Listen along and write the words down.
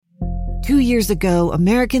2 years ago,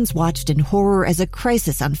 Americans watched in horror as a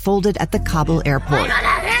crisis unfolded at the Kabul airport.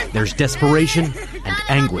 There's desperation and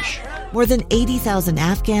anguish. More than 80,000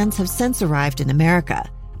 Afghans have since arrived in America,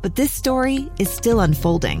 but this story is still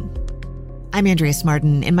unfolding. I'm Andrea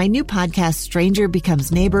Martin. In my new podcast, Stranger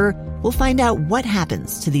Becomes Neighbor, we'll find out what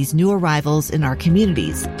happens to these new arrivals in our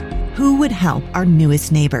communities. Who would help our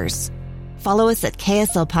newest neighbors? Follow us at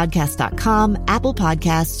kslpodcast.com, Apple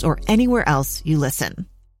Podcasts, or anywhere else you listen.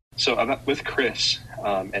 So with Chris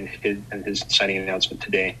and his signing announcement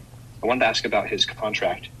today, I wanted to ask about his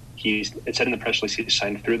contract. It said in the press release he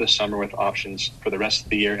signed through the summer with options for the rest of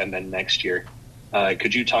the year and then next year.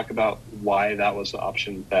 Could you talk about why that was the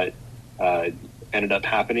option that ended up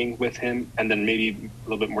happening with him, and then maybe a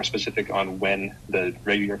little bit more specific on when the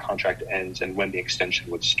regular contract ends and when the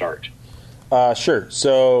extension would start? Sure.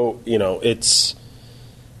 So, it's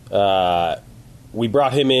we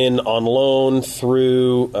brought him in on loan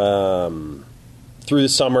through the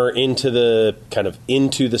summer into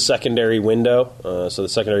the secondary window. So the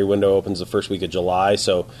secondary window opens the first week of July.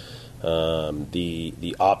 So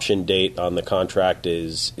the option date on the contract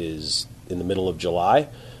is in the middle of July.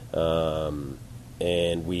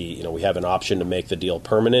 And we have an option to make the deal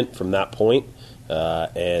permanent from that point.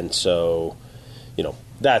 And so,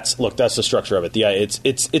 that's the structure of it.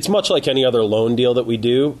 It's much like any other loan deal that we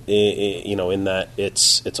do, in that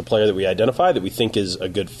it's a player that we identify that we think is a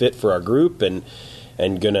good fit for our group and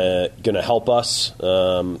gonna help us,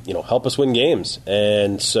 help us win games.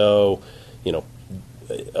 And so,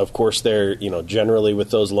 of course, generally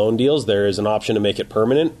with those loan deals, there is an option to make it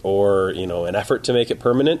permanent or, an effort to make it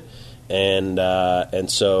permanent. And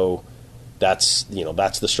so that's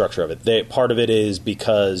the structure of it. Part of it is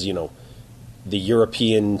because, the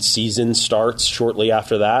European season starts shortly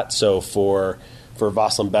after that. So for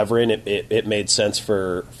Vaslin Beveren, it made sense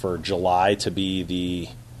for July to be the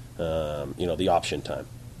option time.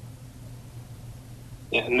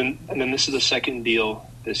 Yeah, and then this is the second deal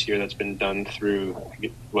this year that's been done through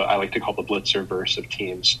what I like to call the Blitzer verse of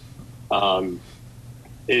teams. Was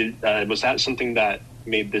that something that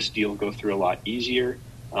made this deal go through a lot easier?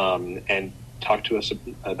 And talk to us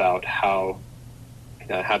about how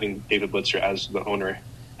having David Blitzer as the owner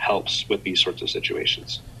helps with these sorts of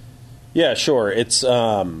situations. Yeah, sure. It's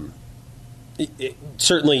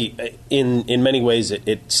certainly in many ways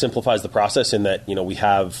it simplifies the process in that we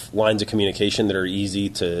have lines of communication that are easy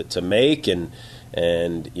to make and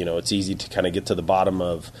it's easy to kind of get to the bottom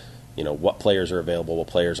of what players are available, what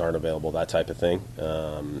players aren't available, that type of thing.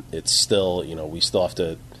 It's still we still have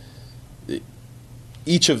to.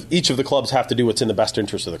 Each of the clubs have to do what's in the best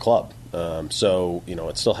interest of the club. So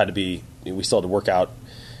it still had to be. We still had to work out,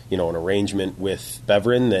 an arrangement with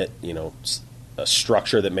Beveren that a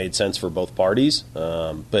structure that made sense for both parties.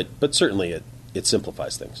 But certainly it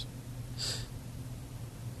simplifies things.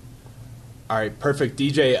 All right, perfect.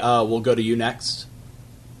 DJ, we'll go to you next.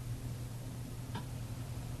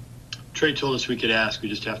 Trey told us we could ask. We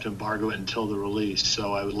just have to embargo it until the release.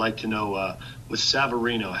 So I would like to know, with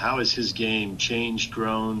Savarino, how has his game changed,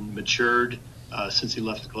 grown, matured since he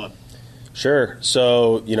left the club? Sure.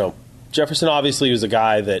 So, Jefferson obviously was a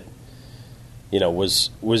guy that, was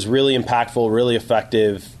really impactful, really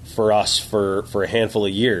effective for us for a handful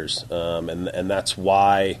of years. And that's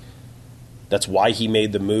why he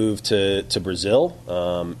made the move to Brazil.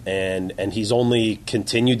 And he's only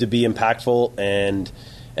continued to be impactful and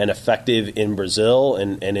effective in Brazil,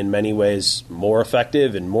 and in many ways more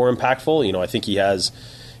effective and more impactful. I think he has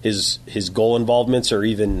his goal involvements are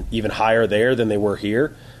even higher there than they were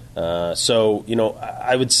here. So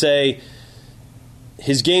I would say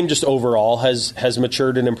his game just overall has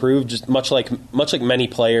matured and improved, just much like many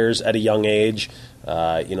players at a young age.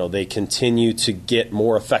 They continue to get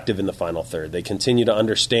more effective in the final third. They continue to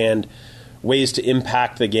understand ways to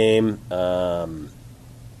impact the game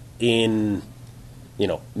in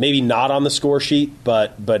maybe not on the score sheet,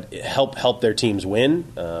 but help their teams win,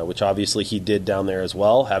 which obviously he did down there as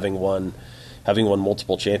well, having won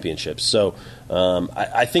multiple championships. So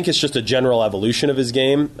I think it's just a general evolution of his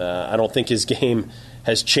game. I don't think his game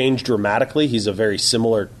has changed dramatically. He's a very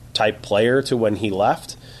similar type player to when he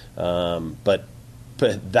left, but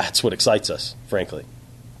that's what excites us, frankly.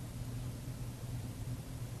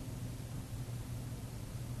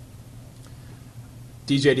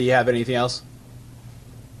 DJ, do you have anything else?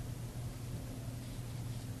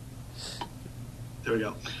 There we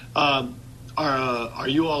go. Are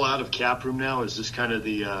you all out of cap room now? Is this kind of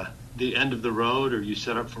the end of the road, or are you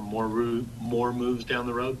set up for more moves down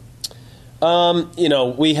the road?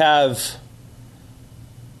 We have.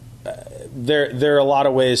 There are a lot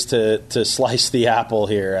of ways to slice the apple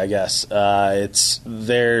here, I guess.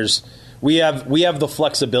 we have the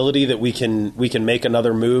flexibility that we can make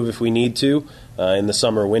another move if we need to in the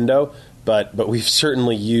summer window, but we've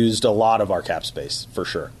certainly used a lot of our cap space for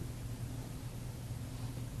sure.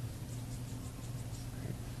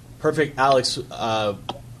 Perfect, Alex.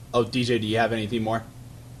 DJ, do you have anything more?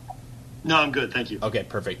 No, I'm good. Thank you. Okay,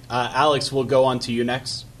 perfect. Alex, we'll go on to you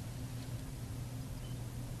next.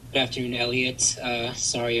 Good afternoon, Elliot.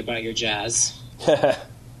 Sorry about your Jazz.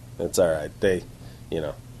 That's all right. They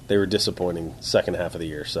were disappointing second half of the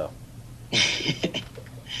year. So,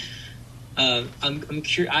 I'm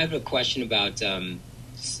curious. I have a question about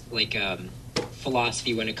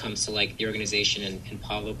philosophy when it comes to like the organization and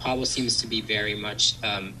Pablo. Pablo seems to be very much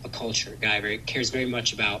a culture guy. Cares very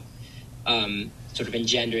much about sort of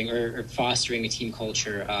engendering or fostering a team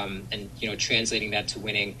culture and translating that to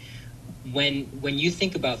winning. When you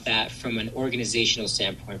think about that from an organizational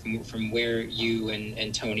standpoint, from where you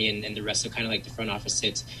and Tony and the rest of kind of like the front office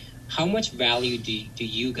sits, how much value do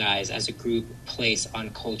you guys as a group place on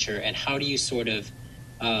culture, and how do you sort of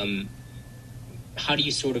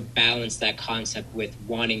balance that concept with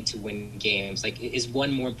wanting to win games? Like, is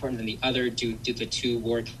one more important than the other? Do the two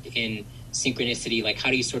work in synchronicity? Like,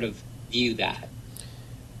 how do you sort of view that?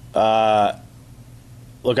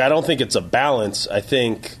 Look, I don't think it's a balance. I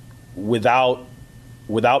think without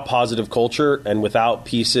positive culture and without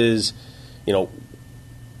pieces,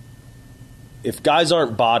 if guys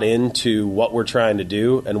aren't bought into what we're trying to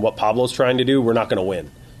do and what Pablo's trying to do, we're not going to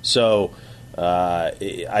win. So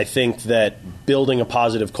I think that building a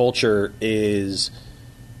positive culture is,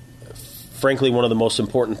 frankly, one of the most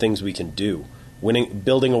important things we can do.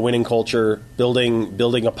 Building a winning culture,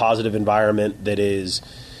 building a positive environment that is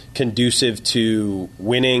conducive to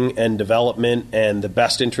winning and development and the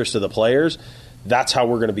best interest of the players, that's how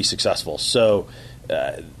we're going to be successful. So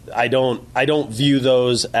I don't view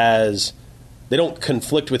those as, they don't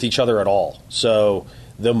conflict with each other at all. So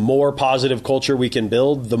the more positive culture we can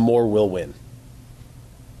build, the more we'll win.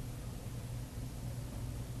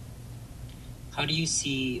 How do you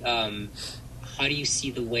see the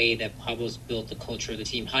way that Pablo's built the culture of the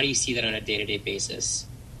team? How do you see that on a day-to-day basis?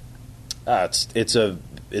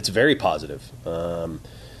 It's very positive.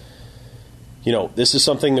 This is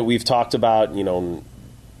something that we've talked about.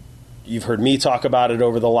 You've heard me talk about it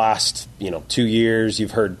over the last 2 years.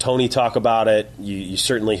 You've heard Tony talk about it. You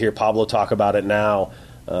certainly hear Pablo talk about it now.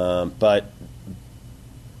 But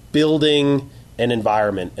building an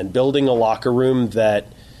environment and building a locker room that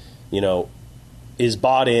is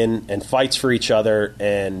bought in and fights for each other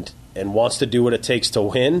and wants to do what it takes to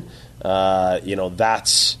win,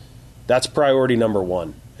 that's priority number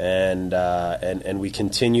one. And we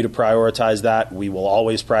continue to prioritize that. We will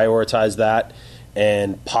always prioritize that.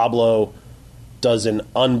 And Pablo does an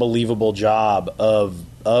unbelievable job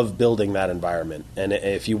of building that environment. And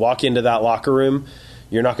if you walk into that locker room,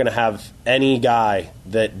 you're not going to have any guy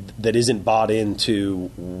that isn't bought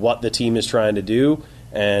into what the team is trying to do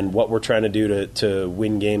and what we're trying to do to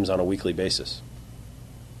win games on a weekly basis.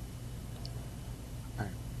 All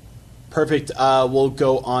right. Perfect. We'll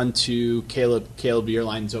go on to Caleb. Caleb, your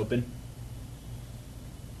line's open.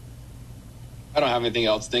 I don't have anything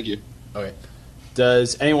else. Thank you. Okay.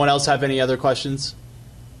 Does anyone else have any other questions?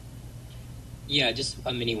 Yeah, just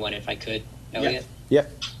a mini one if I could, Elliot. Yeah.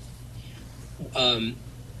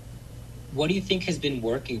 What do you think has been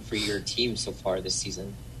working for your team so far this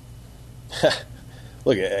season?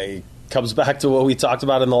 Look, it comes back to what we talked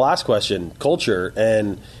about in the last question: culture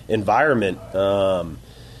and environment. I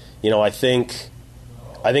think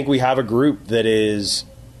we have a group that is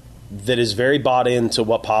very bought into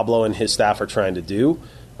what Pablo and his staff are trying to do,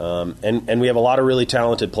 and we have a lot of really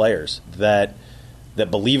talented players that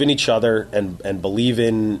believe in each other and believe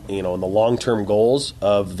in in the long-term goals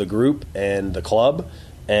of the group and the club.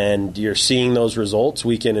 And you're seeing those results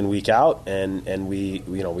week in and week out, and we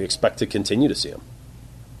expect to continue to see them.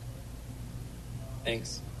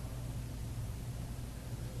 Thanks.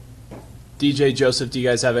 DJ, Joseph, do you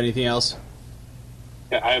guys have anything else?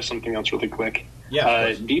 Yeah, I have something else really quick.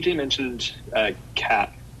 Yeah. DJ mentioned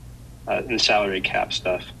cap and salary cap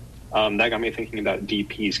stuff. That got me thinking about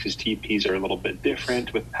DPs, because DPs are a little bit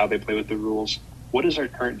different with how they play with the rules. What is our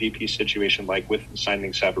current DP situation like with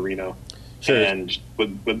signing Savarino? Sure. And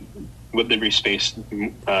would there be space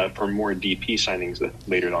for more DP signings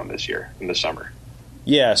later on this year in the summer?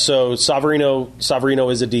 Yeah, so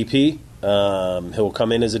Savarino is a DP. He'll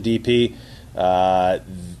come in as a DP.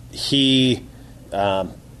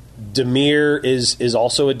 Demir is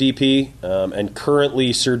also a DP, and currently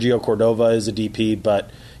Sergio Cordova is a DP. But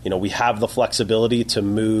we have the flexibility to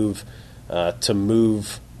move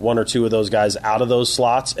one or two of those guys out of those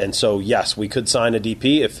slots, and so yes, we could sign a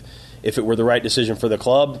DP if it were the right decision for the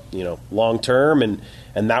club, long term,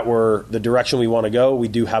 and that were the direction we want to go, we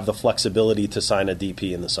do have the flexibility to sign a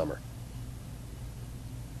DP in the summer.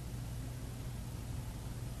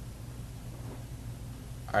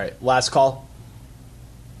 All right, last call.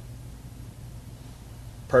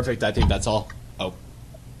 Perfect. I think that's all. Oh,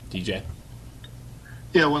 DJ.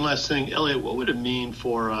 Yeah, one last thing. Elliot, what would it mean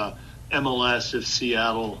for MLS if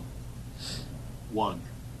Seattle won?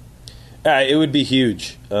 It would be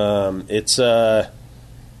huge. It's the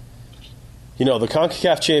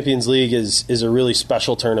CONCACAF Champions League is a really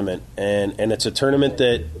special tournament, and it's a tournament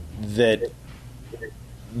that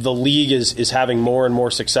the league is having more and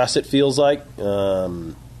more success. It feels like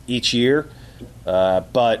each year,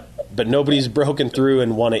 but nobody's broken through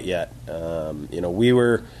and won it yet.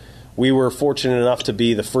 We were fortunate enough to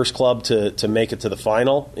be the first club to make it to the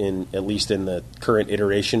final, at least in the current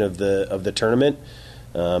iteration of the tournament.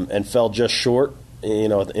 And fell just short, in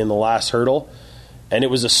the last hurdle. And it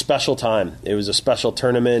was a special time. It was a special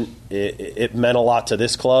tournament. It meant a lot to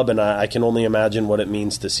this club, and I can only imagine what it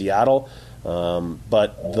means to Seattle.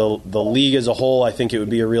 But the league as a whole, I think it would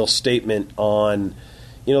be a real statement on,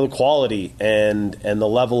 the quality and the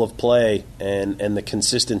level of play and the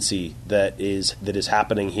consistency that is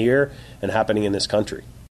happening here and happening in this country.